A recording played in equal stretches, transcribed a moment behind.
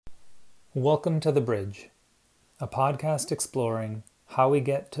Welcome to The Bridge, a podcast exploring how we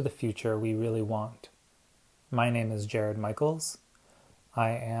get to the future we really want. My name is Jared Michaels.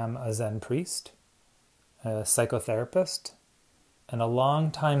 I am a Zen priest, a psychotherapist, and a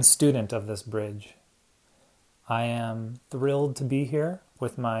longtime student of this bridge. I am thrilled to be here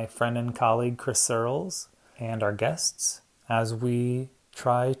with my friend and colleague Chris Searles and our guests as we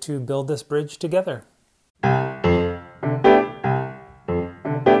try to build this bridge together.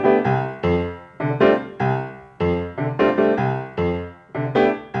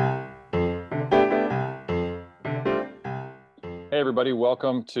 Hey everybody,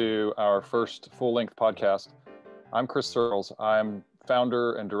 welcome to our first full-length podcast. I'm Chris Searles. I'm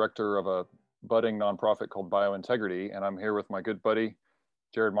founder and director of a budding nonprofit called Biointegrity, and I'm here with my good buddy,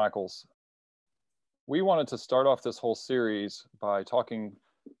 Jared Michaels. We wanted to start off this whole series by talking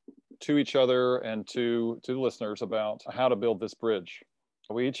to each other and to the listeners about how to build this bridge.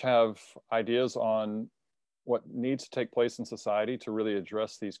 We each have ideas on what needs to take place in society to really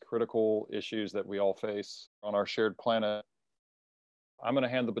address these critical issues that we all face on our shared planet. I'm going to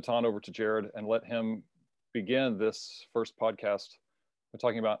hand the baton over to Jared and let him begin this first podcast by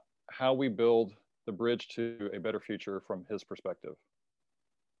talking about how we build the bridge to a better future from his perspective.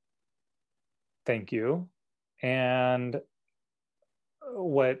 Thank you. And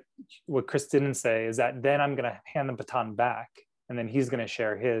what Chris didn't say is that then I'm going to hand the baton back, and then he's going to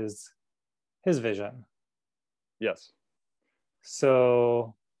share his vision. Yes.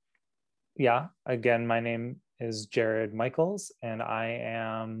 So, yeah, again, my name is Jared Michaels, and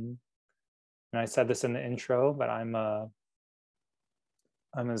I said this in the intro, but I'm a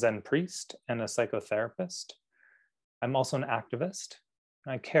Zen priest and a psychotherapist. I'm also an activist.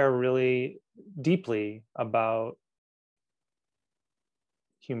 I care really deeply about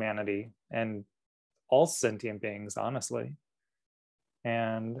humanity and all sentient beings, honestly,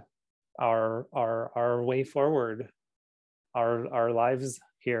 and our way forward, our lives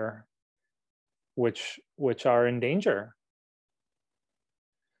here, which are in danger.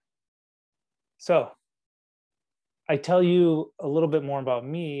 So I tell you a little bit more about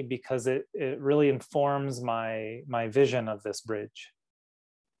me because it really informs my vision of this bridge.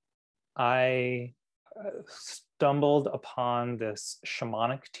 I stumbled upon this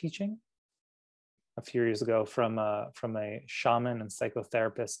shamanic teaching a few years ago from a shaman and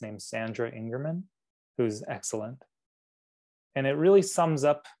psychotherapist named Sandra Ingerman, who's excellent. And it really sums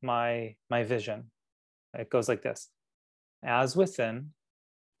up my vision. It goes like this: as within,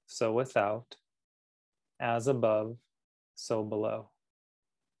 so without; as above, so below.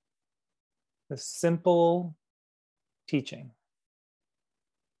 This simple teaching.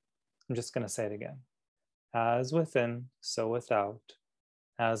 I'm just going to say it again. As within, so without;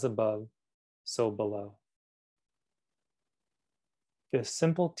 as above, so below. This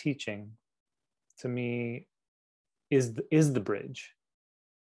simple teaching, to me, is the bridge.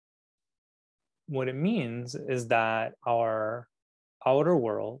 What it means is that our outer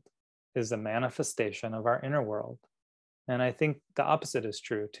world is a manifestation of our inner world. And I think the opposite is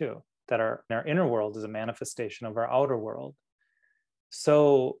true too, that our inner world is a manifestation of our outer world.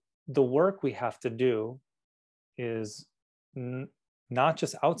 So the work we have to do is not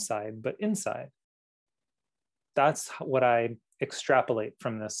just outside, but inside. That's what I extrapolate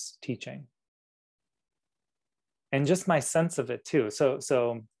from this teaching. And just my sense of it too. So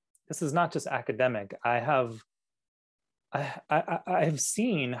this is not just academic. I've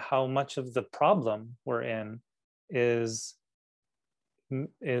seen how much of the problem we're in is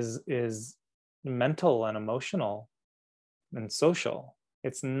mental and emotional and social.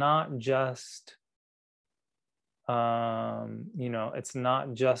 It's not just it's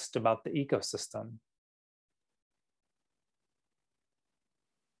not just about the ecosystem.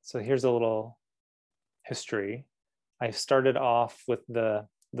 So here's a little history. I started off with the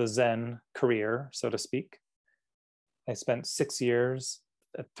Zen career, so to speak. I spent 6 years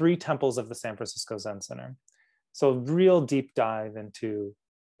at 3 temples of the San Francisco Zen Center. So real deep dive into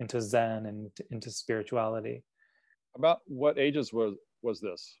Zen and into spirituality. About what ages was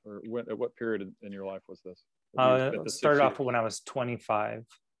this, or at what period in your life was this? Started off when I was 25.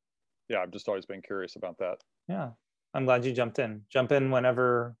 Yeah, I've just always been curious about that. Yeah, I'm glad you jumped in. Jump in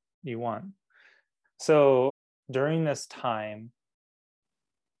whenever you want. So during this time,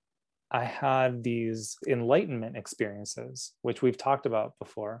 I had these enlightenment experiences, which we've talked about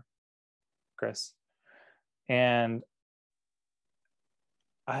before, Chris. And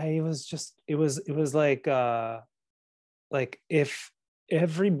I was just, it was like if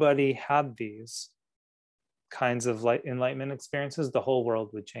everybody had these kinds of enlightenment experiences, the whole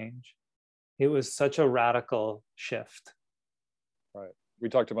world would change. It was such a radical shift. Right. We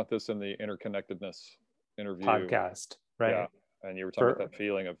talked about this in the interconnectedness interview podcast, right? Yeah, and you were talking about that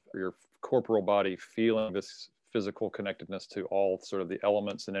feeling of your corporal body feeling this physical connectedness to all sort of the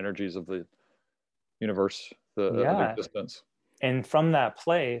elements and energies of the universe, of existence. And from that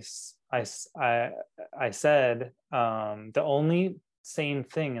place, I said, the only sane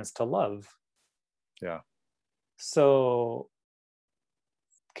thing is to love. Yeah. So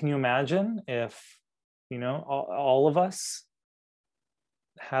can you imagine if, all of us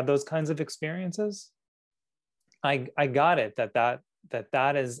had those kinds of experiences? I got it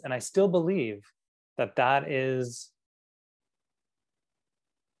that is, and I still believe that is,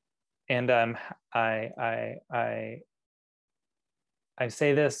 and I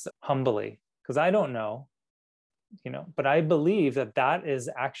say this humbly because I don't know, but I believe that is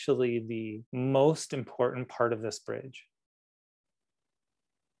actually the most important part of this bridge.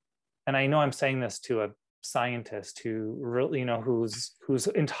 And I know I'm saying this to a scientist who really, whose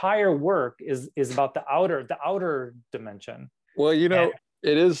entire work is about the outer dimension. Well, it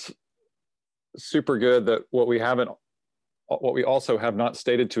is super good that what we also have not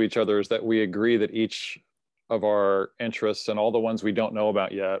stated to each other is that we agree that each of our interests and all the ones we don't know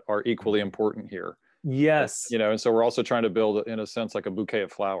about yet are equally important here. Yes. And so we're also trying to build, in a sense, like a bouquet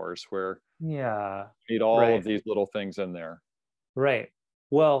of flowers where you need all of these little things in there. Right.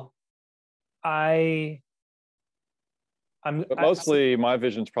 Well, but mostly my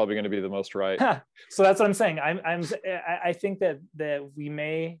vision's probably going to be the most right. So that's what I'm saying. I think that we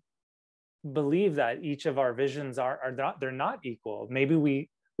may believe that each of our visions they're not equal. Maybe we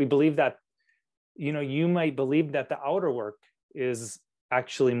believe that, you might believe that the outer work is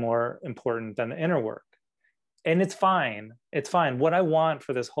actually more important than the inner work. And it's fine. It's fine. What I want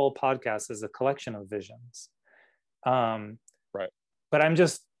for this whole podcast is a collection of visions. Right. But I'm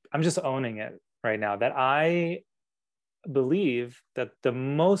just owning it right now, that I believe that the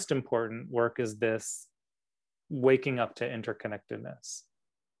most important work is this waking up to interconnectedness.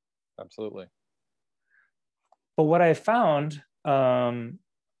 Absolutely. But what I found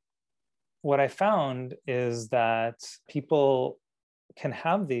is that people can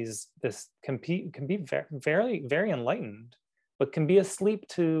have this can be very, very, very enlightened, but can be asleep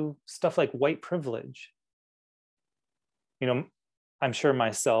to stuff like white privilege. I'm sure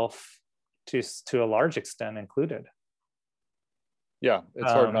myself to a large extent included. Yeah,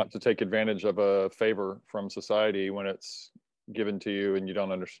 it's hard not to take advantage of a favor from society when it's given to you and you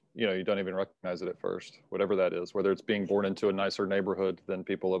don't understand, you don't even recognize it at first, whatever that is, whether it's being born into a nicer neighborhood than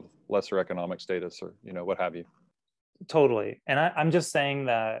people of lesser economic status or, what have you. Totally. And I'm just saying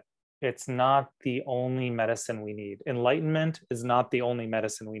that it's not the only medicine we need. Enlightenment is not the only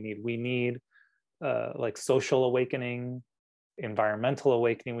medicine we need. We need like social awakening, environmental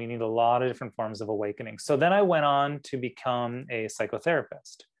awakening. We need a lot of different forms of awakening. So then I went on to become a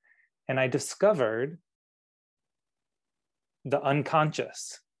psychotherapist, and I discovered the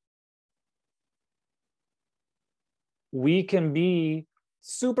unconscious. We can be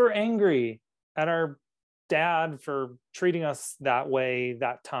super angry at our dad for treating us that way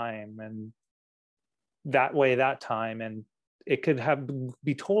that time, and it could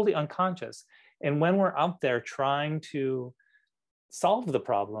be totally unconscious. And when we're out there trying to solve the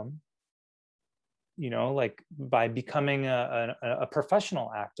problem, like by becoming a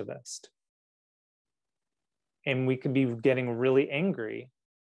professional activist, and we could be getting really angry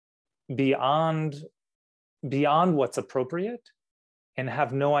beyond what's appropriate and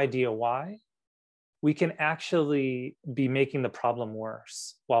have no idea why, we can actually be making the problem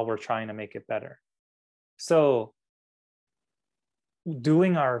worse while we're trying to make it better. So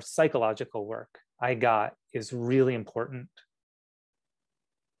doing our psychological work, is really important.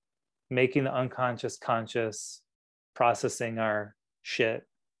 Making the unconscious conscious, processing our shit,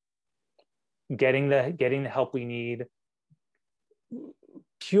 getting the help we need,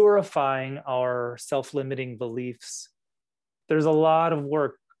 purifying our self-limiting beliefs. There's a lot of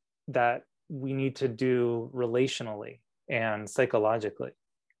work that we need to do relationally and psychologically.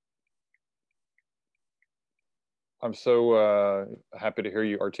 I'm so happy to hear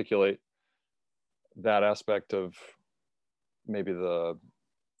you articulate that aspect of maybe the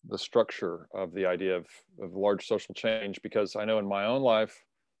structure of the idea of large social change, because I know in my own life,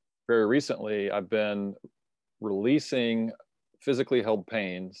 very recently, I've been releasing physically held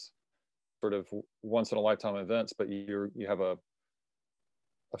pains, sort of once in a lifetime events, but you have a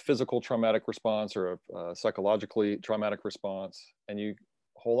physical traumatic response or a psychologically traumatic response, and you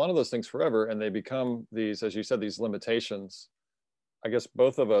hold on to those things forever, and they become these, as you said, these limitations. I guess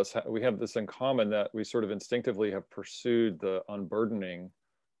both of us, we have this in common, that we sort of instinctively have pursued the unburdening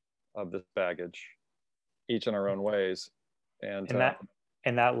of this baggage, each in our own ways. And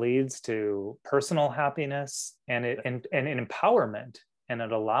and that leads to personal happiness and empowerment. And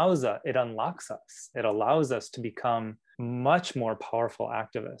it unlocks us. It allows us to become much more powerful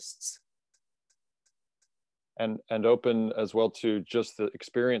activists. And open as well to just the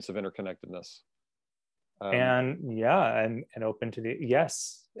experience of interconnectedness. And open to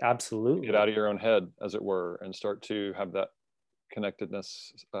yes, absolutely. Get out of your own head, as it were, and start to have that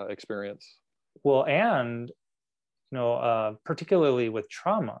connectedness experience. Well, and particularly with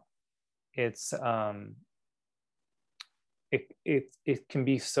trauma, it's it can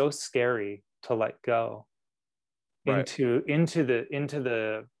be so scary to let go into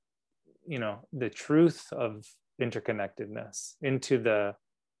the the truth of interconnectedness, into the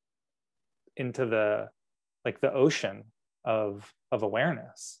like the ocean of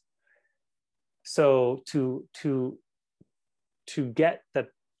awareness. So to get that,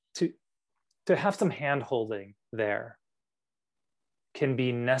 to have some hand holding there can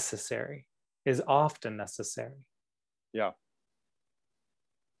be necessary, is often necessary. Yeah.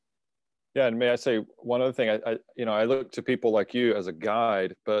 Yeah, and may I say one other thing? I look to people like you as a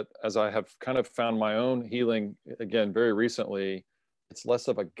guide, but as I have kind of found my own healing again very recently, it's less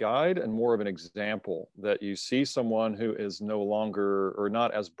of a guide and more of an example, that you see someone who is no longer or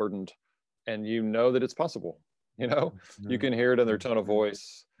not as burdened, and you know that it's possible. You can hear it in their tone of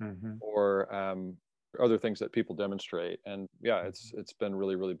voice, or other things that people demonstrate. And yeah, it's been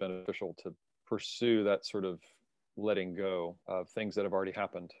really, really beneficial to pursue that sort of letting go of things that have already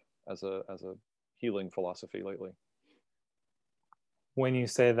happened as a healing philosophy lately. When you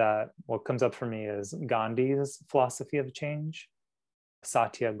say that, what comes up for me is Gandhi's philosophy of change,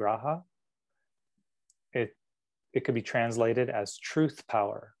 satyagraha. It could be translated as truth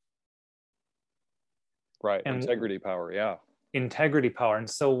power. Right, and integrity power, yeah. Integrity power. And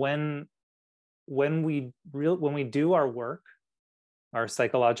so when we do our work, our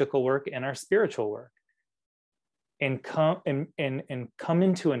psychological work and our spiritual work, and come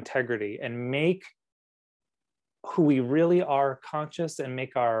into integrity and make who we really are conscious, and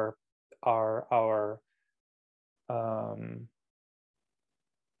make our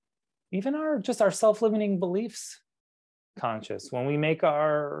even our self-limiting beliefs conscious, when we make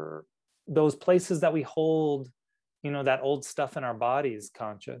those places that we hold, that old stuff in our bodies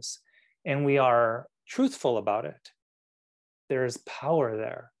conscious, and we are truthful about it, there's power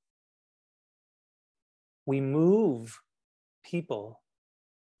there. We move people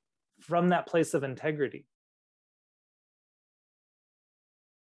from that place of integrity.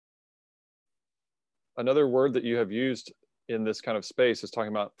 Another word that you have used in this kind of space is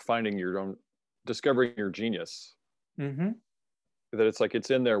talking about discovering your genius. Mm-hmm. That it's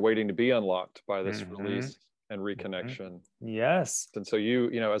in there waiting to be unlocked by this release and reconnection. Yes. And so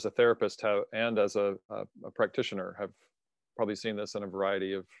you as a therapist and as a practitioner have probably seen this in a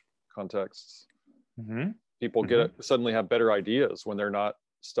variety of contexts. People suddenly have better ideas when they're not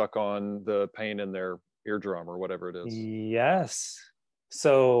stuck on the pain in their eardrum or whatever it is. Yes.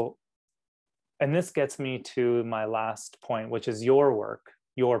 So, and this gets me to my last point, which is your work,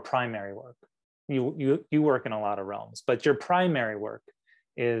 your primary work. You work in a lot of realms, but your primary work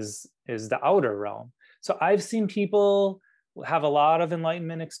is the outer realm. So I've seen people have a lot of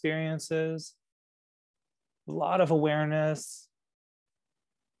enlightenment experiences, a lot of awareness,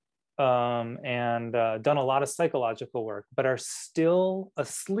 and done a lot of psychological work, but are still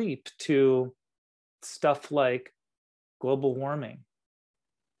asleep to stuff like global warming.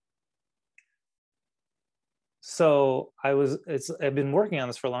 So I've been working on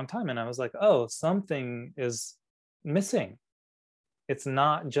this for a long time, and I was like, oh, something is missing. It's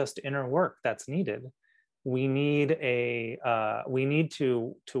not just inner work that's needed. We need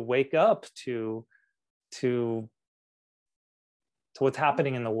to wake up to what's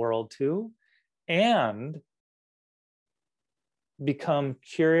happening in the world too, and become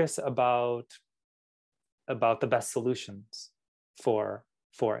curious about the best solutions for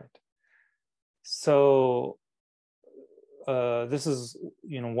it. So this is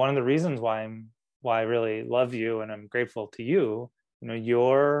one of the reasons why I really love you, and I'm grateful to you.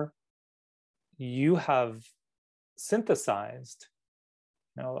 You have synthesized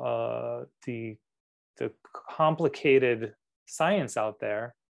the complicated science out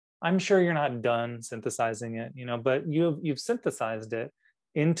there. I'm sure you're not done synthesizing it, but you've synthesized it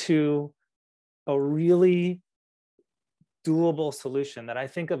into a really doable solution that I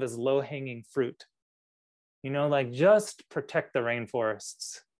think of as low-hanging fruit. Like, just protect the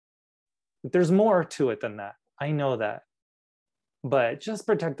rainforests. There's more to it than that. I know that. But just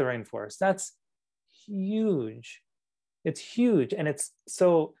protect the rainforest. That's huge. It's huge. And it's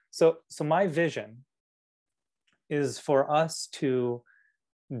so my vision is for us to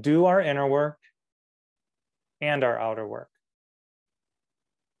do our inner work and our outer work.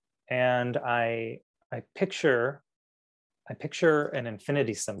 And I picture an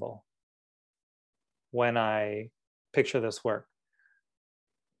infinity symbol when I picture this work,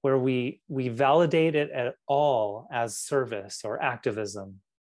 where we validate it at all as service or activism.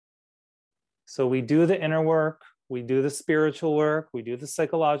 So we do the inner work, we do the spiritual work, we do the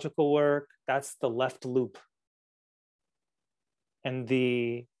psychological work. That's the left loop. And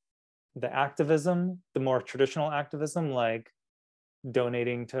the activism, the more traditional activism, like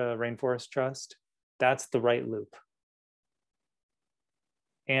donating to Rainforest Trust, that's the right loop.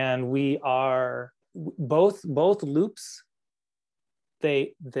 And we are both loops,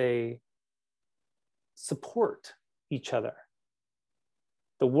 they support each other.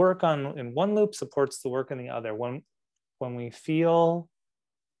 The work in one loop supports the work in the other. When we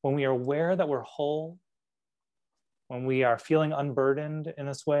are aware that we're whole, when we are feeling unburdened in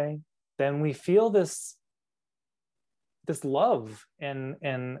this way, then we feel this love, and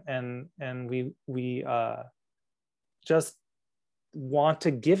we just want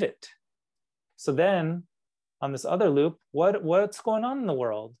to give it. So then on this other loop, what's going on in the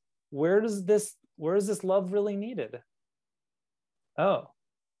world? Where is this love really needed? Oh,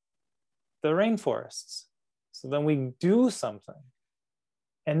 the rainforests. So then we do something.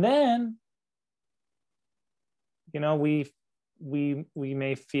 And then, we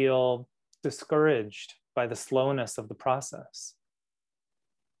may feel discouraged by the slowness of the process.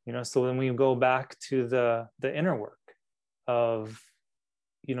 So when we go back to the inner work of,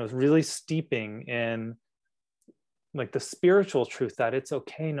 really steeping in like the spiritual truth that it's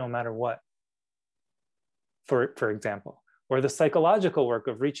okay no matter what, for example, or the psychological work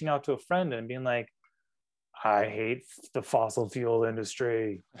of reaching out to a friend and being like, I hate the fossil fuel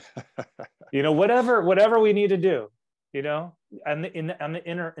industry, whatever we need to do, and in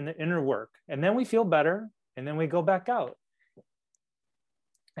the inner work, and then we feel better, and then we go back out.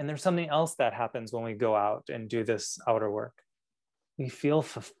 And there's something else that happens when we go out and do this outer work. We feel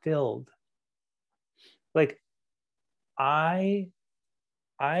fulfilled. Like I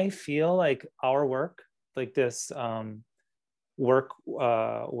feel like our work, like this work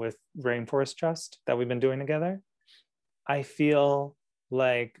with Rainforest Trust that we've been doing together, I feel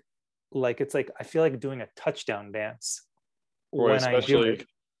like it's like I feel like doing a touchdown dance when I do it.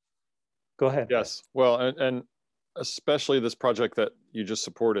 Go ahead. Yes. Well, and especially this project that you just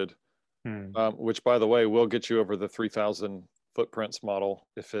supported, which, by the way, will get you over the 3,000 footprints model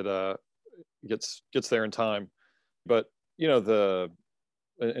if it gets there in time. But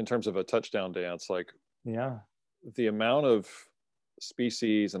in terms of a touchdown dance, like, yeah, the amount of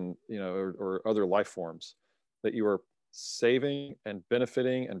species and or other life forms that you are saving and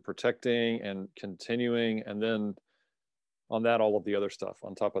benefiting and protecting and continuing, and then on that, all of the other stuff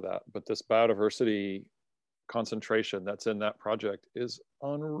on top of that. But this biodiversity concentration that's in that project is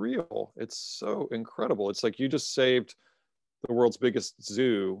unreal. It's so incredible. It's like you just saved the world's biggest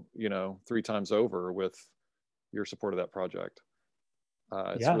zoo, 3 times over with your support of that project.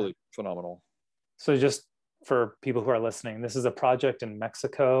 It's really phenomenal. So just for people who are listening, this is a project in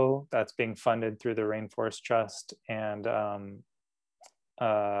Mexico that's being funded through the Rainforest Trust, and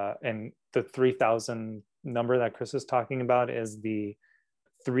the 3,000 number that Chris is talking about is the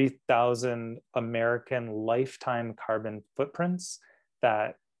 3,000 American lifetime carbon footprints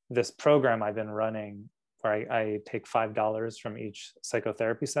that this program I've been running, where I take $5 from each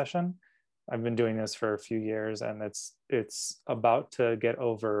psychotherapy session. I've been doing this for a few years, and it's about to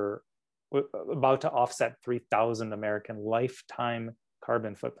offset 3,000 American lifetime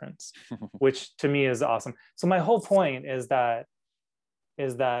carbon footprints, which to me is awesome. So my whole point is that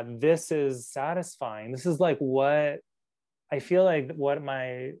this is satisfying. This is like what I feel like what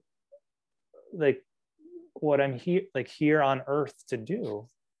I'm here on earth to do.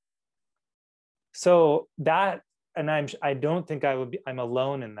 So that, and I don't think I'm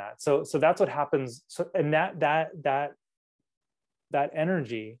alone in that. So that's what happens. So, and that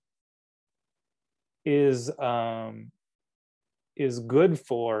energy is good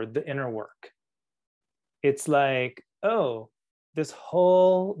for the inner work. It's like, oh, this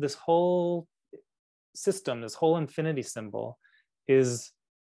whole system, this whole infinity symbol is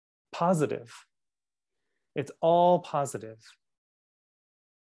positive. It's all positive.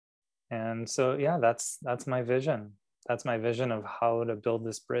 And so, yeah, that's my vision. That's my vision of how to build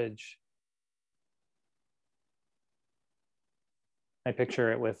this bridge. I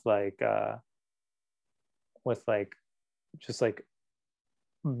picture it with just like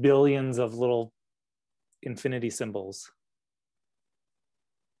billions of little infinity symbols.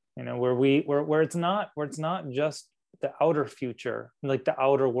 Where it's not just the outer future, like the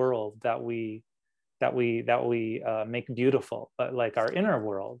outer world that we make beautiful, but like our inner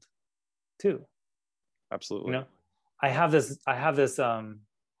world too. Absolutely. I have this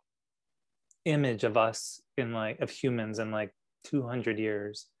image of us of humans in like 200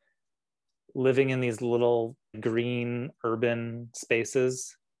 years living in these little green urban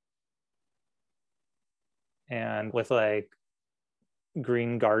spaces and with like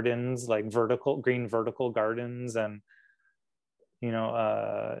green gardens, like green vertical gardens, and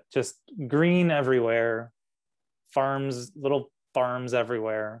just green everywhere, little farms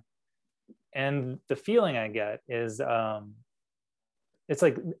everywhere. And the feeling I get is it's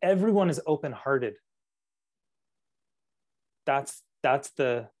like everyone is open-hearted. That's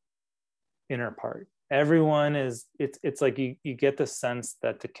the inner part. Everyone is, it's like you get the sense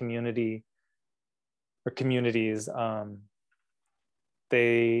that the community or communities,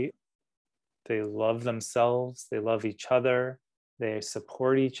 they love themselves, they love each other, they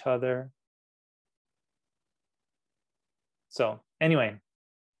support each other. So anyway,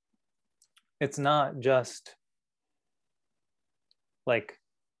 it's not just like,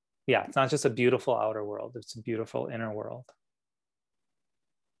 yeah, it's not just a beautiful outer world, it's a beautiful inner world.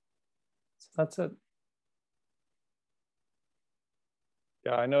 So that's it.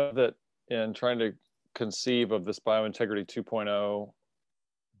 Yeah, I know that in trying to conceive of this biointegrity 2.0,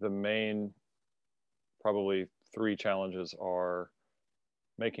 the main probably 3 challenges are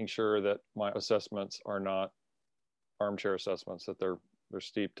making sure that my assessments are not armchair assessments, that they're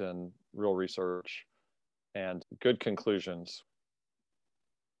steeped in real research and good conclusions,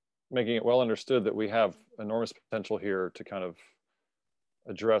 making it well understood that we have enormous potential here to kind of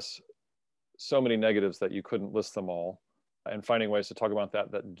address so many negatives that you couldn't list them all, and finding ways to talk about that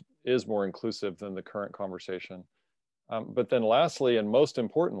is more inclusive than the current conversation. But then lastly, and most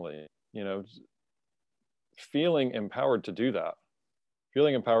importantly, feeling empowered to do that,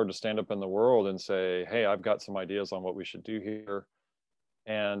 feeling empowered to stand up in the world and say, hey, I've got some ideas on what we should do here.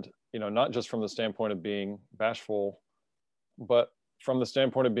 And, not just from the standpoint of being bashful, but from the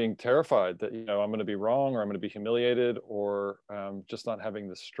standpoint of being terrified that, I'm going to be wrong, or I'm going to be humiliated, or just not having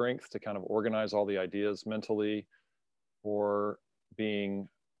the strength to kind of organize all the ideas mentally, or being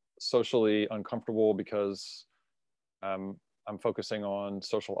socially uncomfortable because I'm focusing on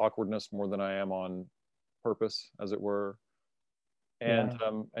social awkwardness more than I am on purpose, as it were. And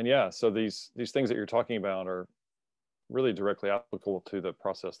so these things that you're talking about are really directly applicable to the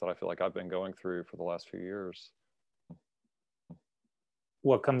process that I feel like I've been going through for the last few years.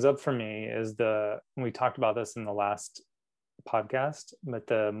 What comes up for me is we talked about this in the last podcast, but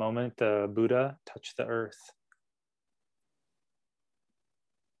the moment the Buddha touched the earth,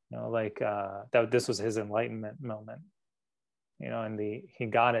 that this was his enlightenment moment, and he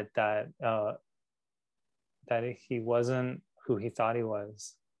got it that he wasn't who he thought he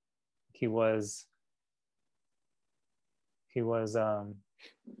was. He was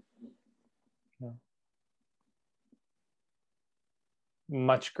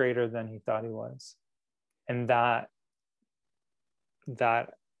much greater than he thought he was. And that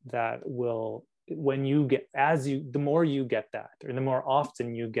will, when you get, the more you get that, or the more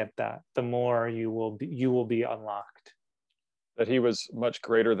often you get that, the more you will be unlocked. That he was much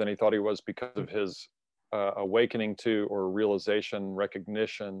greater than he thought he was because of his awakening to, or realization,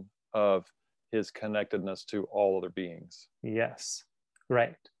 recognition of his connectedness to all other beings. Yes.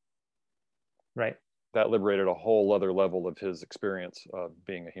 Right. That liberated a whole other level of his experience of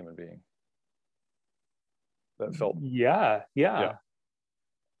being a human being. That felt yeah.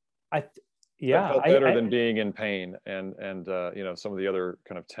 That felt better than being in pain and some of the other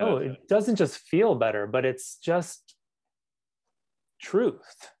kind of tenets. Oh, it doesn't just feel better, but it's just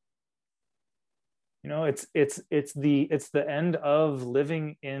truth. It's the end of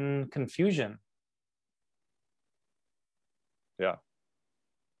living in confusion. Yeah.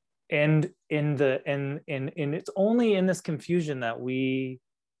 And it's only in this confusion that we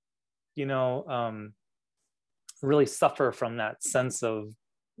really suffer from that sense of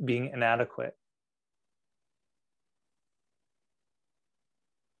being inadequate.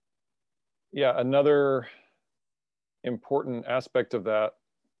 Yeah, another important aspect of that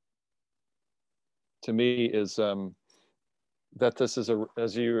to me is that this is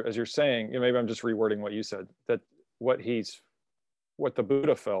as you're saying, maybe I'm just rewording what you said, that what the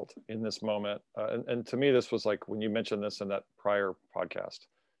Buddha felt in this moment, and to me this was like when you mentioned this in that prior podcast,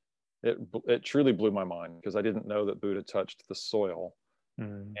 it truly blew my mind, because I didn't know that Buddha touched the soil.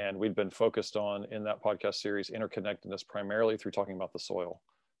 And we'd been focused on, in that podcast series, interconnectedness primarily through talking about the soil.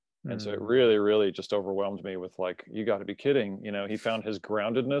 And so it really, really just overwhelmed me with like, you got to be kidding. He found his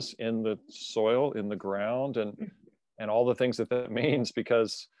groundedness in the soil, in the ground, and all the things that that means,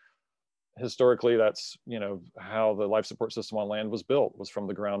 because historically that's, you know, how the life support system on land was built, was from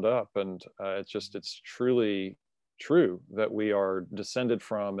the ground up. And it's truly true that we are descended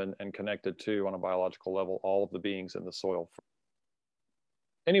from and connected to, on a biological level, all of the beings in the soil.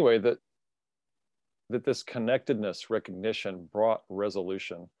 Anyway, that this connectedness recognition brought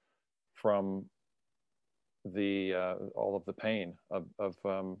resolution from the all of the pain of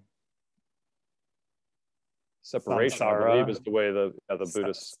separation. Samsara. I believe is the way the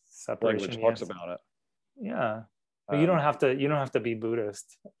Buddhist language talks Yes. about it. Yeah, but you don't have to be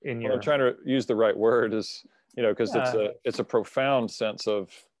Buddhist in your. I'm trying to use the right word, is, you know, because it's a profound sense of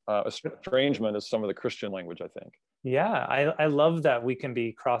estrangement, is some of the Christian language, I think. Yeah, I love that we can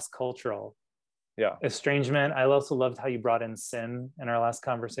be cross-cultural. Yeah. Estrangement. I also loved how you brought in sin in our last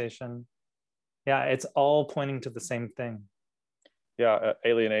conversation. Yeah, it's all pointing to the same thing. Yeah,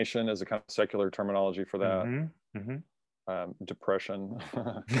 alienation is a kind of secular terminology for that. Mm-hmm. Mm-hmm. Depression.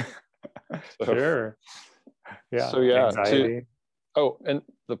 Sure. Yeah. So yeah. Anxiety. And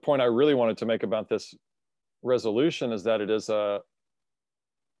the point I really wanted to make about this resolution is that it is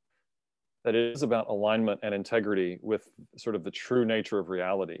about alignment and integrity with sort of the true nature of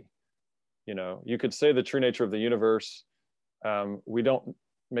reality. You know, you could say the true nature of the universe. We don't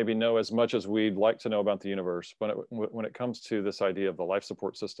maybe know as much as we'd like to know about the universe. When it comes to this idea of the life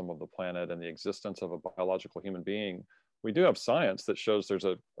support system of the planet and the existence of a biological human being, we do have science that shows there's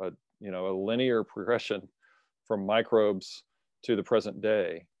a linear progression from microbes to the present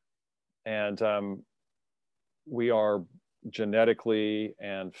day. And we are genetically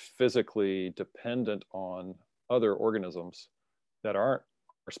and physically dependent on other organisms that aren't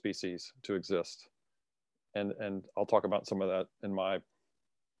our species to exist. And I'll talk about some of that in my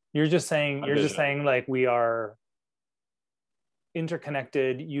You're just saying like we are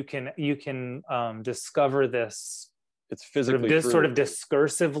interconnected. You can discover this. It's physically sort of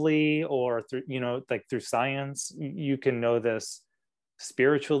discursively, or through, you know, like through science. You can know this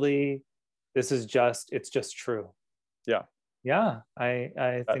spiritually. It's just true. Yeah.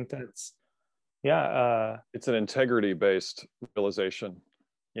 I think that's, yeah. It's an integrity based realization,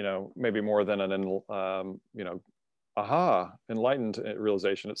 you know, maybe more than an enlightened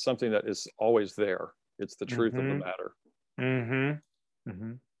realization. It's something that is always there. It's the truth of the matter. Mm-hmm.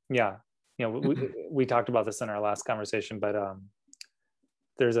 Mm-hmm. Yeah. You know, we talked about this in our last conversation, but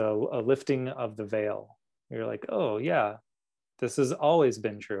there's a lifting of the veil. You're like, oh yeah, this has always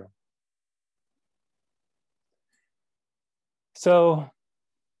been true. So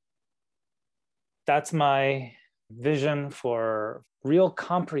that's my vision for real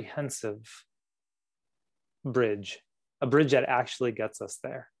comprehensive bridge, a bridge that actually gets us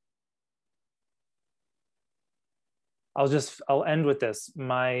there. I'll end with this.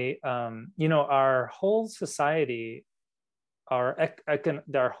 My, our whole society, our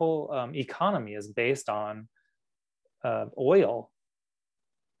whole economy is based on oil.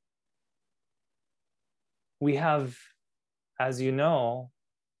 We have, as you know,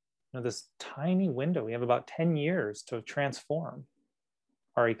 this tiny window. We have about 10 years to transform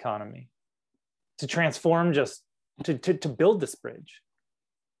our economy, to transform, just to build this bridge.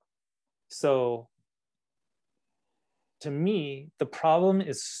 So to me, the problem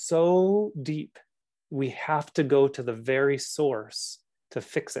is so deep, we have to go to the very source to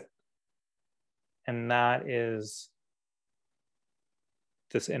fix it. And that is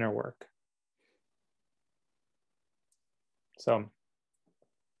this inner work. So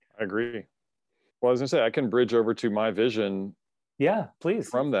I agree. Well, I was gonna say, I can bridge over to my vision. Yeah, please.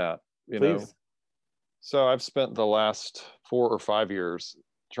 From that, you know. So I've spent the last 4 or 5 years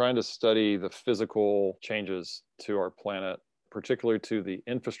trying to study the physical changes to our planet, particularly to the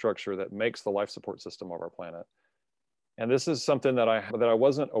infrastructure that makes the life support system of our planet. And this is something that I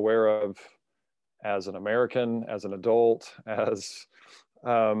wasn't aware of as an American, as an adult, as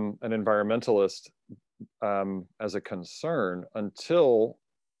an environmentalist, as a concern, until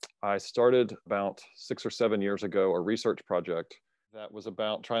I started about 6 or 7 years ago a research project that was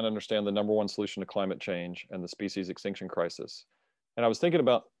about trying to understand the number one solution to climate change and the species extinction crisis. And I was thinking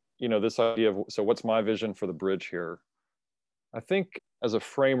about, you know, this idea of, so what's my vision for the bridge here? I think as a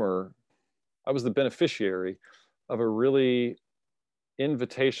framer, I was the beneficiary of a really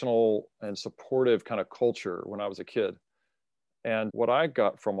invitational and supportive kind of culture when I was a kid. And what I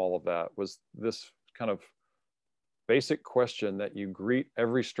got from all of that was this kind of basic question that you greet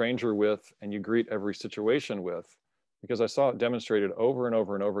every stranger with and you greet every situation with, because I saw it demonstrated over and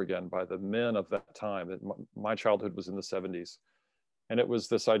over and over again by the men of that time. My childhood was in the 70s. And it was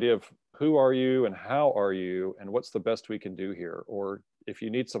this idea of who are you and how are you and what's the best we can do here? Or if you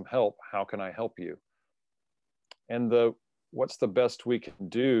need some help, how can I help you? And the what's the best we can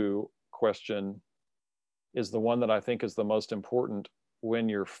do question is the one that I think is the most important when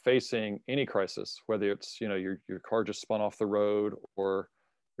you're facing any crisis, whether it's, your car just spun off the road, or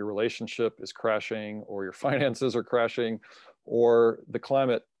your relationship is crashing, or your finances are crashing, or the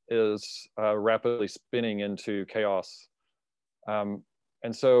climate is rapidly spinning into chaos. And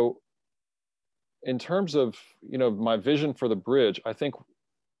so in terms of, my vision for the bridge, I think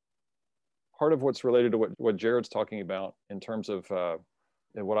part of what's related to what Jared's talking about in terms of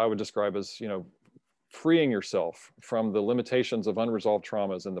what I would describe as, freeing yourself from the limitations of unresolved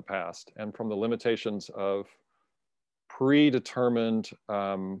traumas in the past, and from the limitations of predetermined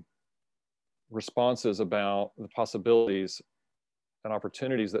responses about the possibilities and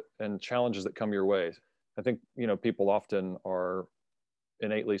opportunities and challenges that come your way. I think, people often are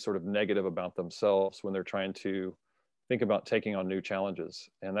innately sort of negative about themselves when they're trying to think about taking on new challenges.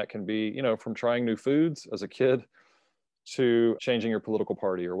 And that can be, from trying new foods as a kid to changing your political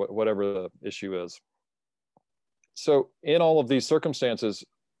party, or whatever the issue is. So in all of these circumstances,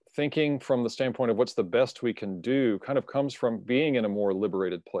 thinking from the standpoint of what's the best we can do kind of comes from being in a more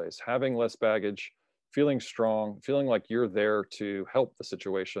liberated place, having less baggage, feeling strong, feeling like you're there to help the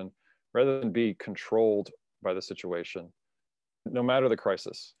situation rather than be controlled by the situation, no matter the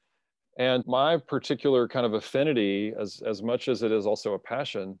crisis. And my particular kind of affinity, as much as it is also a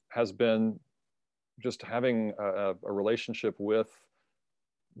passion, has been just having a relationship with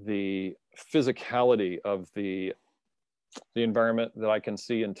the physicality of the environment that I can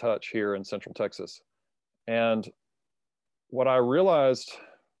see and touch here in Central Texas. And what I realized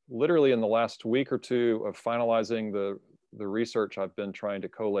literally in the last week or two of finalizing the research I've been trying to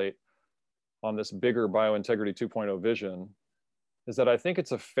collate on this bigger biointegrity 2.0 vision is that I think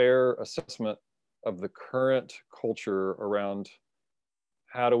it's a fair assessment of the current culture around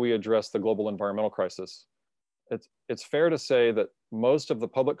how do we address the global environmental crisis. It's fair to say that most of the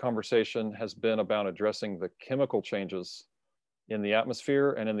public conversation has been about addressing the chemical changes in the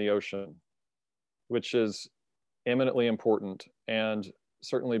atmosphere and in the ocean, which is eminently important and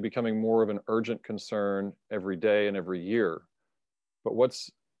certainly becoming more of an urgent concern every day and every year. But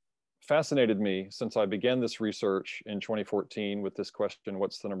what's fascinated me since I began this research in 2014 with this question,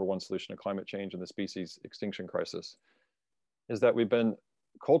 what's the number one solution to climate change and the species extinction crisis, is that we've been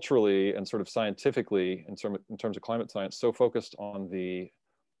culturally and sort of scientifically, in terms of climate science, so focused on the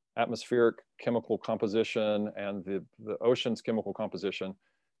atmospheric chemical composition and the ocean's chemical composition,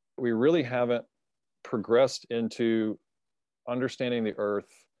 we really haven't progressed into understanding the Earth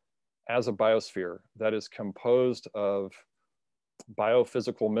as a biosphere that is composed of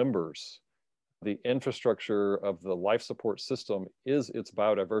biophysical members. The infrastructure of the life support system is its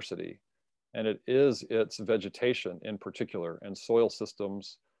biodiversity, and it is its vegetation in particular, and soil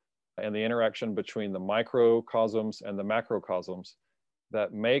systems, and the interaction between the microcosms and the macrocosms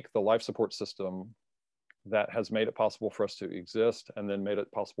that make the life support system that has made it possible for us to exist, and then made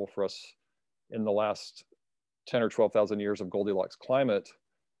it possible for us in the last 10 or 12,000 years of Goldilocks climate,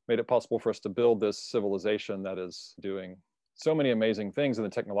 made it possible for us to build this civilization that is doing so many amazing things in the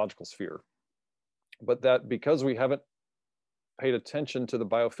technological sphere. But that because we haven't paid attention to the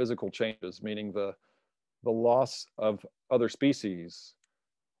biophysical changes, meaning the loss of other species,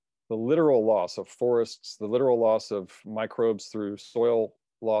 the literal loss of forests, the literal loss of microbes through soil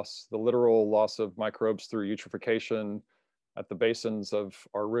loss, the literal loss of microbes through eutrophication at the basins of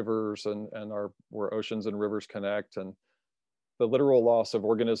our rivers and where oceans and rivers connect, and the literal loss of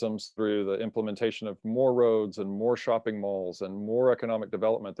organisms through the implementation of more roads and more shopping malls and more economic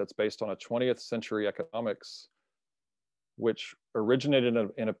development that's based on a 20th century economics, which originated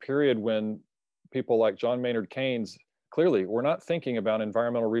in a period when people like John Maynard Keynes clearly were not thinking about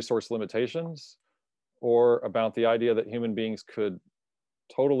environmental resource limitations or about the idea that human beings could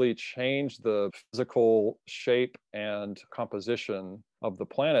totally change the physical shape and composition of the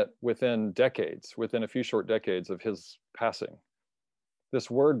planet within a few short decades of his passing. This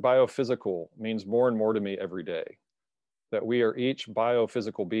word biophysical means more and more to me every day, that we are each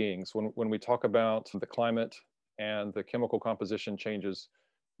biophysical beings. When we talk about the climate and the chemical composition changes,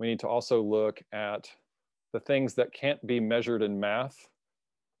 we need to also look at the things that can't be measured in math.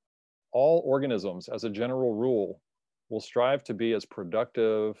 All organisms, as a general rule, will strive to be as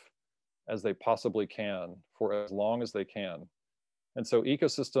productive as they possibly can for as long as they can. And so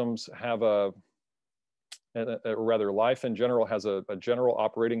ecosystems have life in general has a general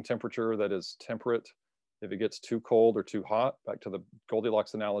operating temperature that is temperate. If it gets too cold or too hot, back to the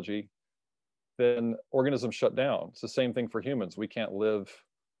Goldilocks analogy, then organisms shut down. It's the same thing for humans. We can't live,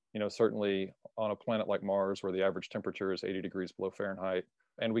 certainly on a planet like Mars where the average temperature is 80 degrees below Fahrenheit,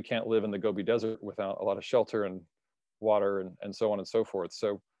 and we can't live in the Gobi Desert without a lot of shelter and water, and so on and so forth.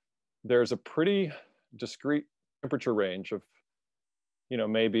 So there's a pretty discrete temperature range of,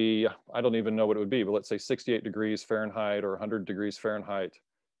 maybe, I don't even know what it would be, but let's say 68 degrees Fahrenheit or 100 degrees Fahrenheit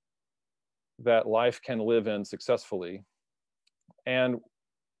that life can live in successfully. And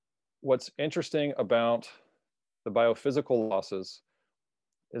what's interesting about the biophysical losses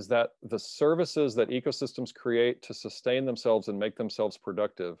is that the services that ecosystems create to sustain themselves and make themselves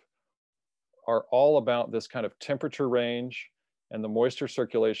productive are all about this kind of temperature range and the moisture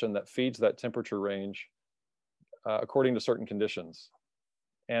circulation that feeds that temperature range according to certain conditions.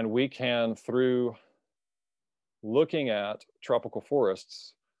 And we can, through looking at tropical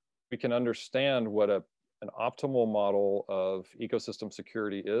forests, we can understand what an optimal model of ecosystem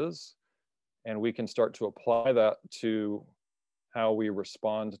security is, and we can start to apply that to how we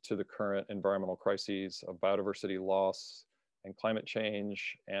respond to the current environmental crises of biodiversity loss and climate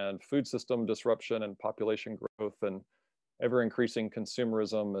change and food system disruption and population growth and ever increasing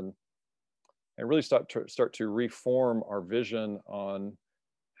consumerism, and really start to reform our vision on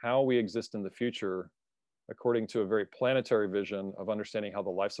how we exist in the future according to a very planetary vision of understanding how the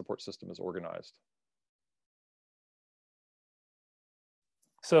life support system is organized.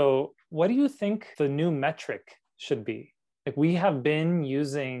 So what do you think the new metric should be? Like, we have been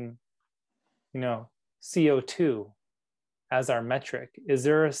using, CO2 as our metric. Is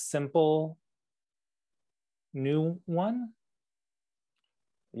there a simple new one?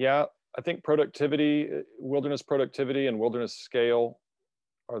 Yeah, I think productivity, wilderness productivity and wilderness scale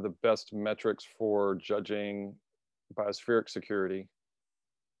are the best metrics for judging biospheric security.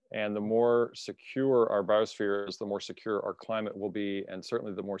 And the more secure our biosphere is, the more secure our climate will be, and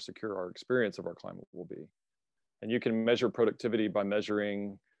certainly the more secure our experience of our climate will be. And you can measure productivity by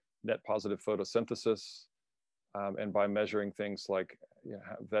measuring net positive photosynthesis, and by measuring things like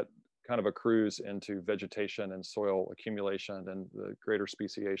that kind of accrues into vegetation and soil accumulation and the greater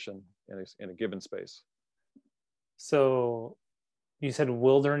speciation in a given space. So you said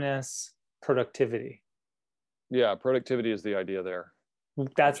wilderness productivity. Yeah, productivity is the idea there.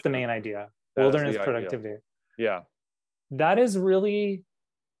 That's the main idea. Wilderness productivity. Yeah. That is really,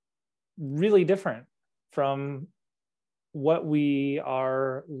 really different from what we're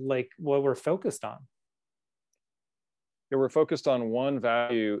focused on. Yeah, we're focused on one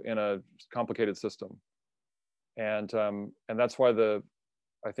value in a complicated system. And that's why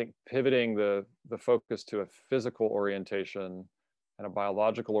I think pivoting the focus to a physical orientation and a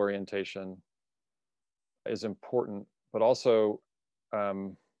biological orientation is important, but also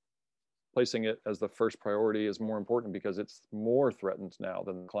placing it as the first priority is more important because it's more threatened now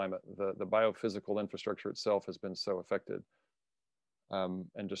than the climate. The biophysical infrastructure itself has been so affected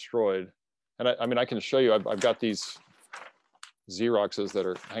and destroyed. And I can show you, I've got these Xeroxes that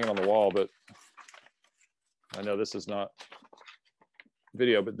are hanging on the wall, but I know this is not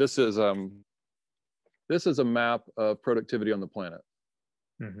video, but this is a map of productivity on the planet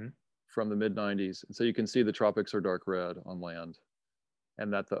from the mid-90s. And so you can see the tropics are dark red on land,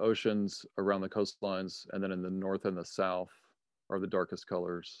 and that the oceans around the coastlines and then in the north and the south are the darkest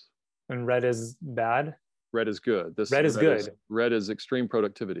colors. And red is bad? Red is good. Red is extreme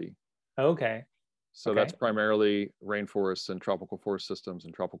productivity. Okay. So that's primarily rainforests and tropical forest systems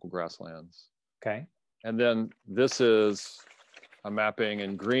and tropical grasslands. Okay. And then this is a mapping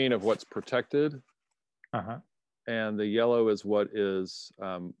in green of what's protected. And the yellow is what is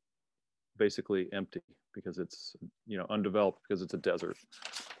basically empty because it's undeveloped because it's a desert.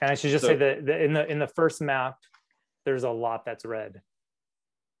 And I should just say that in the first map, there's a lot that's red.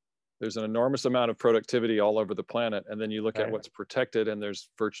 There's an enormous amount of productivity all over the planet, and then you look at what's protected, and there's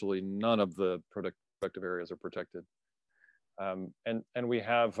virtually none of the productive areas are protected. And we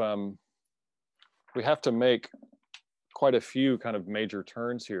have to make quite a few kind of major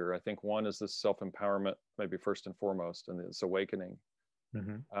turns here. I think one is this self-empowerment, maybe first and foremost, and this awakening.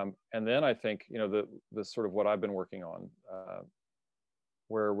 And then I think the sort of what I've been working on,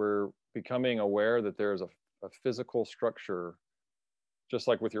 where we're becoming aware that there's a physical structure, just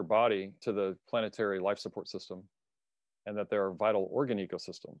like with your body, to the planetary life support system, and that there are vital organ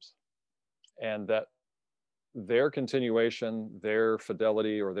ecosystems, and that their continuation, their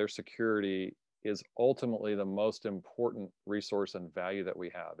fidelity, or their security is ultimately the most important resource and value that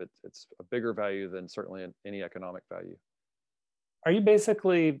we have. It's a bigger value than certainly any economic value. Are you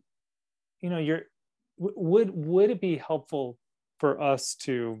basically, would it be helpful for us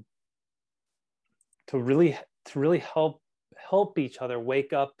to really help each other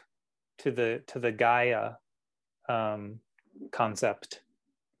wake up to the Gaia concept?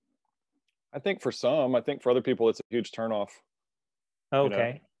 I think for some, I think for other people, it's a huge turnoff.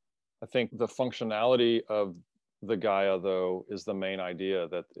 Okay. I think the functionality of the Gaia, though, is the main idea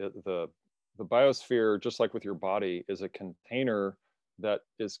that the biosphere, just like with your body, is a container that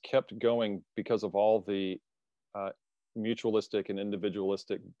is kept going because of all the uh, mutualistic and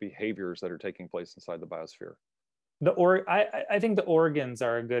individualistic behaviors that are taking place inside the biosphere. I think the organs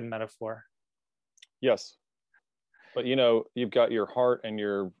are a good metaphor. Yes, but you've got your heart and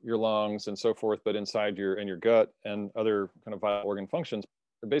your lungs and so forth, but inside your gut and other kind of vital organ functions,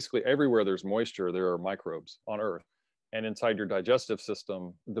 basically everywhere there's moisture, there are microbes on Earth. And inside your digestive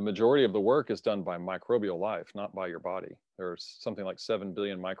system, the majority of the work is done by microbial life, not by your body. There's something like 7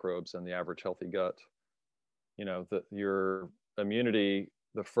 billion microbes in the average healthy gut. That your immunity,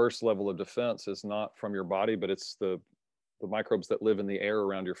 the first level of defense, is not from your body, but it's the microbes that live in the air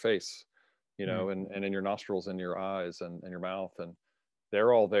around your face, and in your nostrils and your eyes and your mouth. And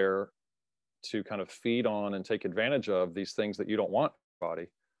they're all there to kind of feed on and take advantage of these things that you don't want in your body.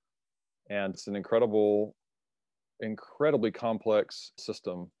 And it's an incredibly complex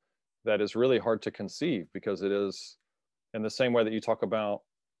system that is really hard to conceive, because it is, in the same way that you talk about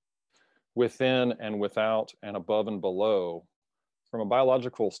within and without and above and below, from a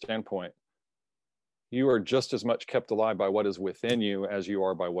biological standpoint, you are just as much kept alive by what is within you as you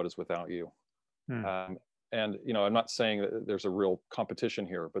are by what is without you. And I'm not saying that there's a real competition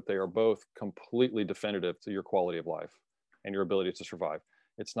here, but they are both completely definitive to your quality of life and your ability to survive.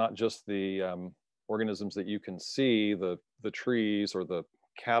 It's not just the organisms that you can see, the trees or the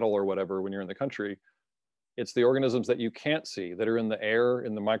cattle or whatever when you're in the country. It's the organisms that you can't see, that are in the air,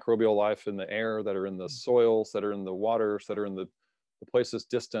 in the microbial life in the air, that are in the soils, that are in the waters, that are in the places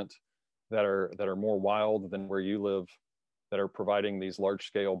distant, that are more wild than where you live, that are providing these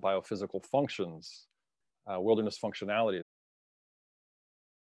large-scale biophysical functions, wilderness functionality.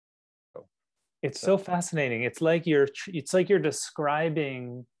 It's so fascinating. It's like you're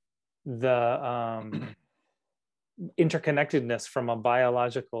describing the interconnectedness from a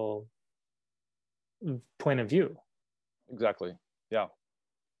biological point of view. Exactly. Yeah.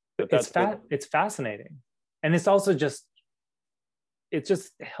 It's fascinating. And it's also it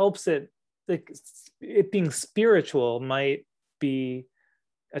just helps it, like, it being spiritual might be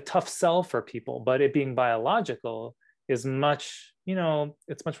a tough sell for people, but it being biological is much,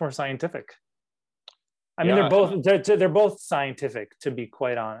 it's much more scientific. I mean, they're both scientific, to be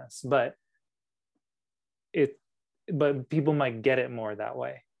quite honest, but people might get it more that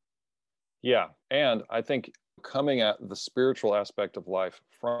way. Yeah. And I think coming at the spiritual aspect of life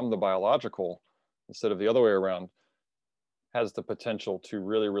from the biological instead of the other way around has the potential to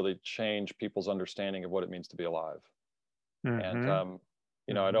really, really change people's understanding of what it means to be alive. And,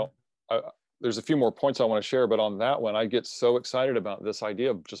 there's a few more points I want to share, but on that one, I get so excited about this idea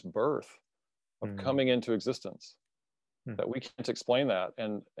of just birth, of coming into existence, that we can't explain that.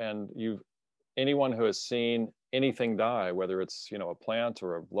 And anyone who has seen anything die, whether it's, a plant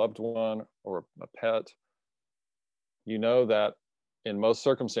or a loved one or a pet, that in most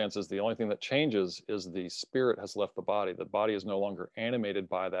circumstances, the only thing that changes is the spirit has left the body. The body is no longer animated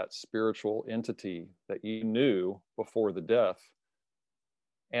by that spiritual entity that you knew before the death.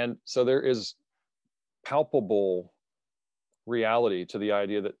 And so there is palpable reality to the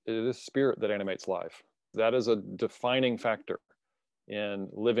idea that it is spirit that animates life. That is a defining factor in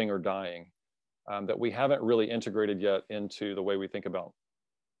living or dying, that we haven't really integrated yet into the way we think about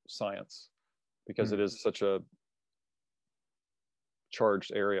science, because it is such a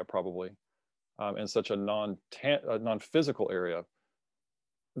charged area, probably, and such a non-physical area.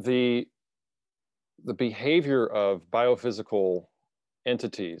 The behavior of biophysical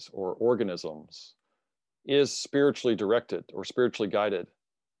entities or organisms is spiritually directed or spiritually guided,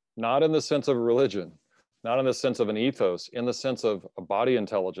 not in the sense of a religion, not in the sense of an ethos, in the sense of a body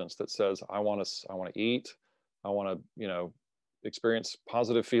intelligence that says, I want to eat, I want to, experience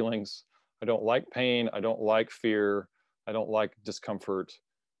positive feelings. I don't like pain. I don't like fear. I don't like discomfort.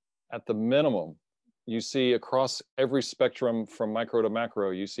 At the minimum, you see across every spectrum from micro to macro,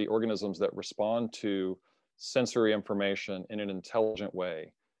 you see organisms that respond to sensory information in an intelligent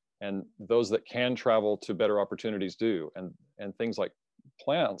way. And those that can travel to better opportunities do. And things like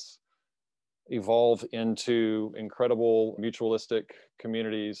plants evolve into incredible mutualistic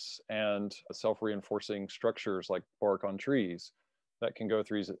communities and self-reinforcing structures like bark on trees that can go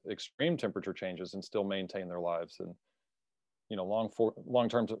through these extreme temperature changes and still maintain their lives, and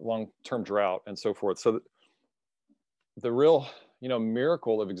long-term drought and so forth. So the real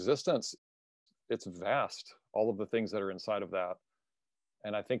miracle of existence, it's vast, all of the things that are inside of that.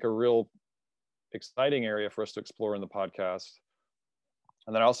 And I think a real exciting area for us to explore in the podcast.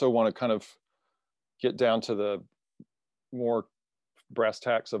 And then I also want to kind of get down to the more brass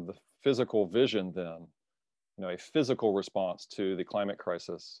tacks of the physical vision then. a physical response to the climate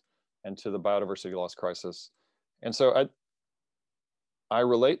crisis and to the biodiversity loss crisis. And so I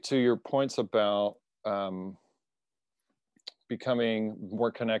relate to your points about becoming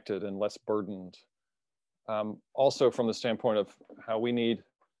more connected and less burdened. Also from the standpoint of how we need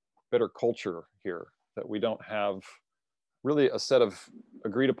better culture here, that we don't have really a set of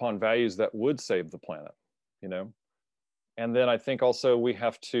agreed upon values that would save the planet, And then I think also we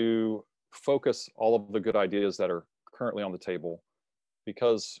have to focus all of the good ideas that are currently on the table,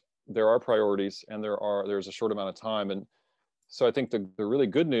 because there are priorities and there's a short amount of time. And so I think the really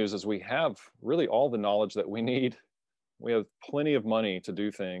good news is we have really all the knowledge that we need. We have plenty of money to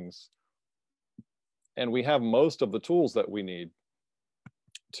do things. And we have most of the tools that we need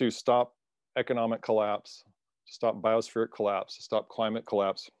to stop economic collapse, to stop biospheric collapse, to stop climate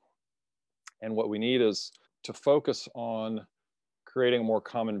collapse. And what we need is to focus on creating a more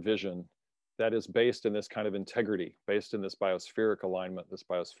common vision that is based in this kind of integrity, based in this biospheric alignment, this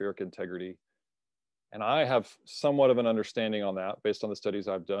biospheric integrity. And I have somewhat of an understanding on that based on the studies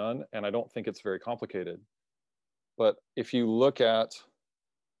I've done, and I don't think it's very complicated. But if you look at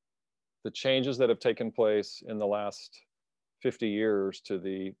the changes that have taken place in the last 50 years to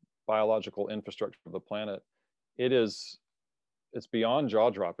the biological infrastructure of the planet, it's beyond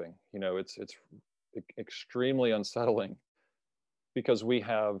jaw-dropping. It's extremely unsettling, because we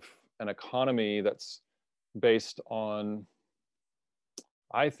have an economy that's based on,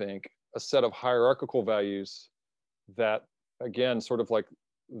 I think, a set of hierarchical values that, again, sort of like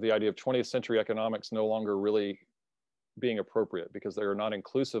the idea of 20th century economics no longer really being appropriate, because they are not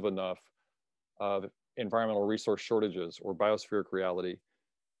inclusive enough of environmental resource shortages or biospheric reality.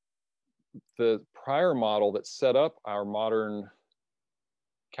 The prior model that set up our modern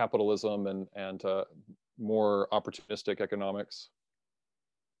capitalism and more opportunistic economics,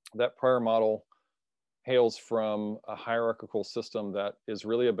 that prior model hails from a hierarchical system that is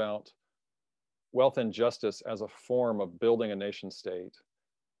really about wealth and justice as a form of building a nation state.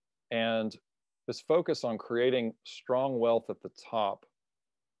 And this focus on creating strong wealth at the top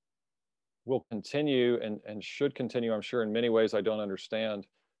will continue and should continue, I'm sure, in many ways I don't understand,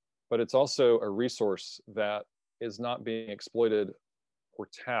 but it's also a resource that is not being exploited or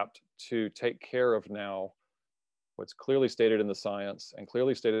tapped to take care of now what's clearly stated in the science and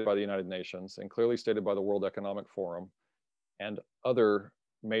clearly stated by the United Nations and clearly stated by the World Economic Forum and other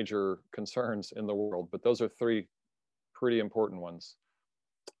major concerns in the world. But those are three pretty important ones.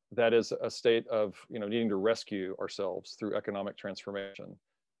 That is a state of needing to rescue ourselves through economic transformation.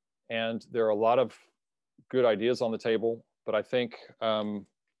 And there are a lot of good ideas on the table, but I think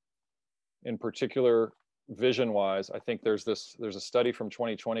in particular, vision-wise, I think there's a study from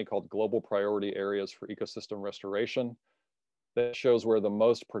 2020 called Global Priority Areas for Ecosystem Restoration that shows where the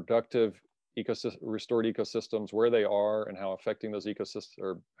most productive restored ecosystems, where they are and how affecting those ecosystems,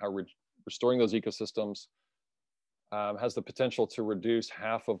 or how restoring those ecosystems has the potential to reduce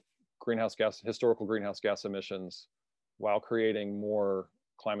half of historical greenhouse gas emissions while creating more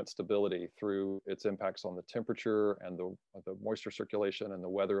climate stability through its impacts on the temperature and the moisture circulation and the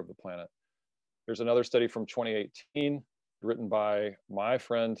weather of the planet. There's another study from 2018 written by my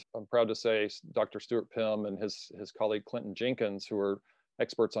friend, I'm proud to say, Dr. Stuart Pimm and his colleague Clinton Jenkins, who are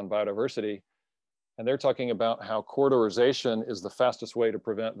experts on biodiversity. And they're talking about how corridorization is the fastest way to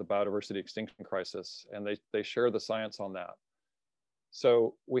prevent the biodiversity extinction crisis. And they share the science on that.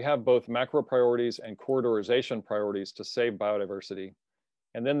 So we have both macro priorities and corridorization priorities to save biodiversity.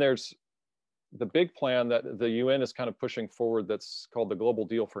 And then there's the big plan that the UN is kind of pushing forward that's called the Global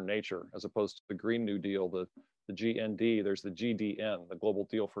Deal for Nature, as opposed to the Green New Deal, the GND. There's the GDN, the Global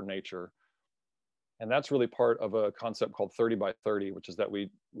Deal for Nature. And that's really part of a concept called 30 by 30, which is that we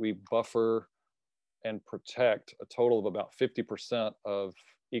buffer and protect a total of about 50% of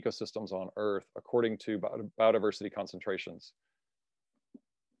ecosystems on Earth according to biodiversity concentrations.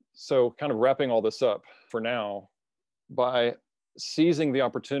 So kind of wrapping all this up for now, by seizing the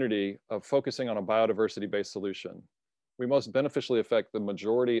opportunity of focusing on a biodiversity-based solution, we most beneficially affect the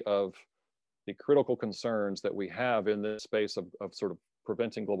majority of the critical concerns that we have in this space of sort of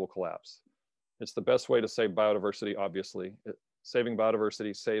preventing global collapse. It's the best way to save biodiversity, obviously. Saving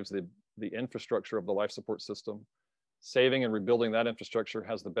biodiversity saves the infrastructure of the life support system. Saving and rebuilding that infrastructure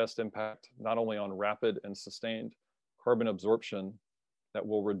has the best impact, not only on rapid and sustained carbon absorption that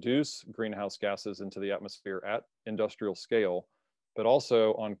will reduce greenhouse gases into the atmosphere at industrial scale, but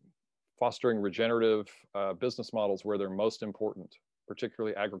also on fostering regenerative business models where they're most important,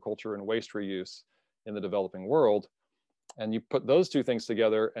 particularly agriculture and waste reuse in the developing world. And you put those two things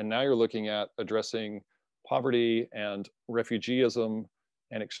together, and now you're looking at addressing poverty and refugeeism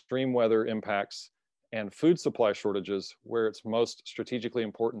and extreme weather impacts and food supply shortages where it's most strategically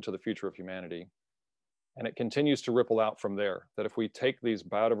important to the future of humanity. And it continues to ripple out from there, that if we take these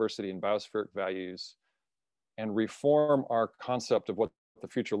biodiversity and biospheric values and reform our concept of what the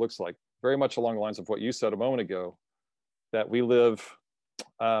future looks like, very much along the lines of what you said a moment ago, that we live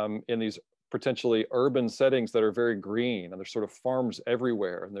in these potentially urban settings that are very green, and there's sort of farms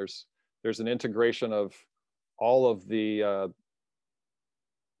everywhere, and there's an integration of all of the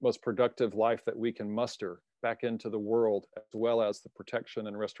most productive life that we can muster back into the world, as well as the protection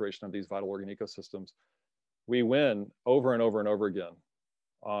and restoration of these vital organ ecosystems. We win over and over and over again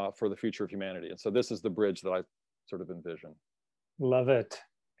for the future of humanity. And so this is the bridge that I sort of envision. Love it.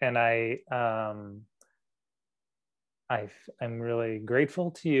 And I'm really grateful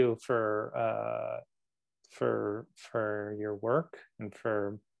to you for your work and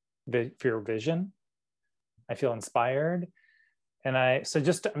for your vision. I feel inspired, and I'm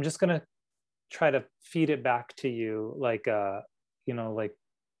just gonna try to feed it back to you like a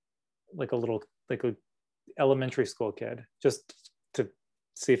elementary school kid, just to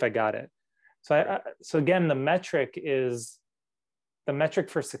see if I got it. So again, the metric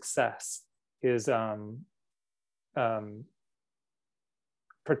for success is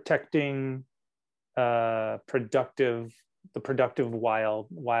protecting the productive wild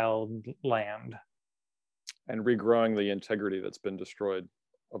land, and regrowing the integrity that's been destroyed.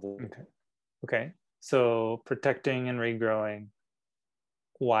 Okay. So protecting and regrowing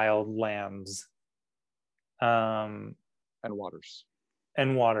wild lands, and waters.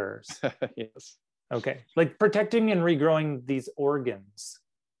 Yes. Okay. Like protecting and regrowing these organs,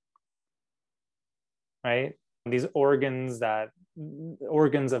 right? These organs of the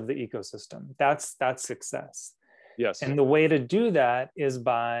ecosystem. That's success. Yes. And the way to do that is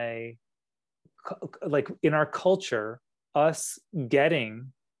by, like, in our culture, us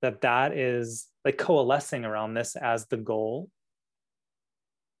getting that is like coalescing around this as the goal.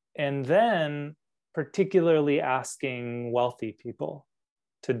 And then particularly asking wealthy people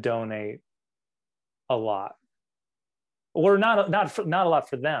to donate a lot, or not a lot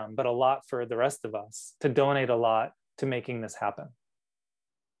for them, but a lot for the rest of us, to donate a lot to making this happen.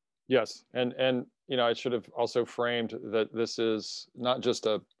 Yes, and I should have also framed that this is not just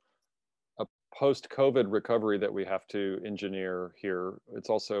a post-COVID recovery that we have to engineer here. It's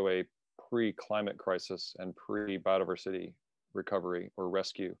also a pre-climate crisis and pre-biodiversity recovery or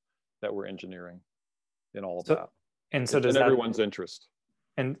rescue that we're engineering in all of that. And so it's in everyone's interest.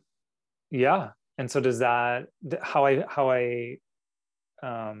 And yeah. And so does that, how I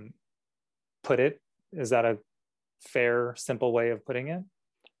put it, is that a fair, simple way of putting it?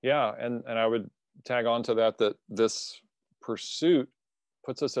 Yeah, and I would tag on to that this pursuit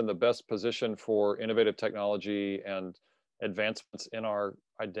puts us in the best position for innovative technology and advancements in our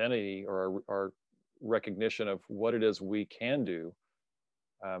identity, or our recognition of what it is we can do,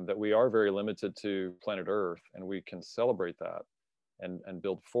 that we are very limited to planet Earth, and we can celebrate that and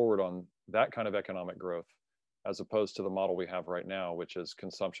build forward on that kind of economic growth, as opposed to the model we have right now, which is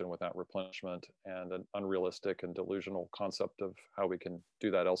consumption without replenishment and an unrealistic and delusional concept of how we can do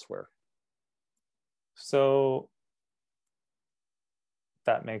that elsewhere. So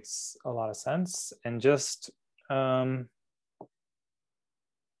that makes a lot of sense. And just I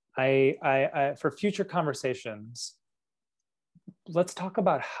for future conversations, let's talk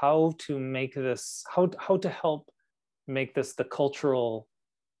about how to make this, how to help make this the cultural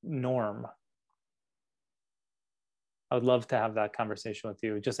norm. I would love to have that conversation with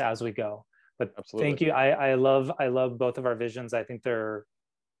you just as we go. But absolutely. Thank you. I love both of our visions. I think they're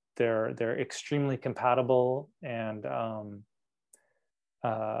extremely compatible, and I'm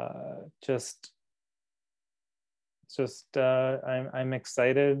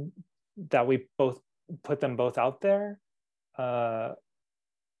excited that we both put them both out there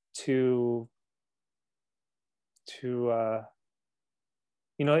to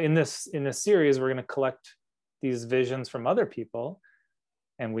in this series, we're going to collect these visions from other people,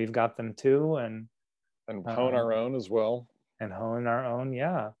 and we've got them too, and hone our own as well.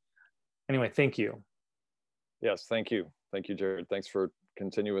 Yeah. Anyway, thank you. Yes, thank you, Jared. Thanks for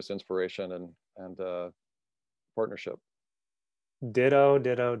continuous inspiration and partnership. Ditto.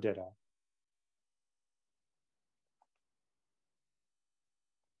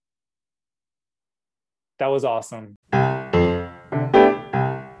 That was awesome.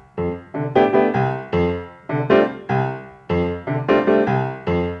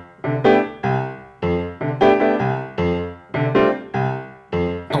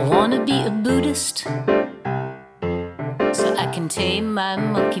 Be a Buddhist so I can tame my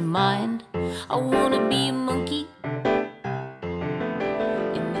monkey mind. I wanna be a monkey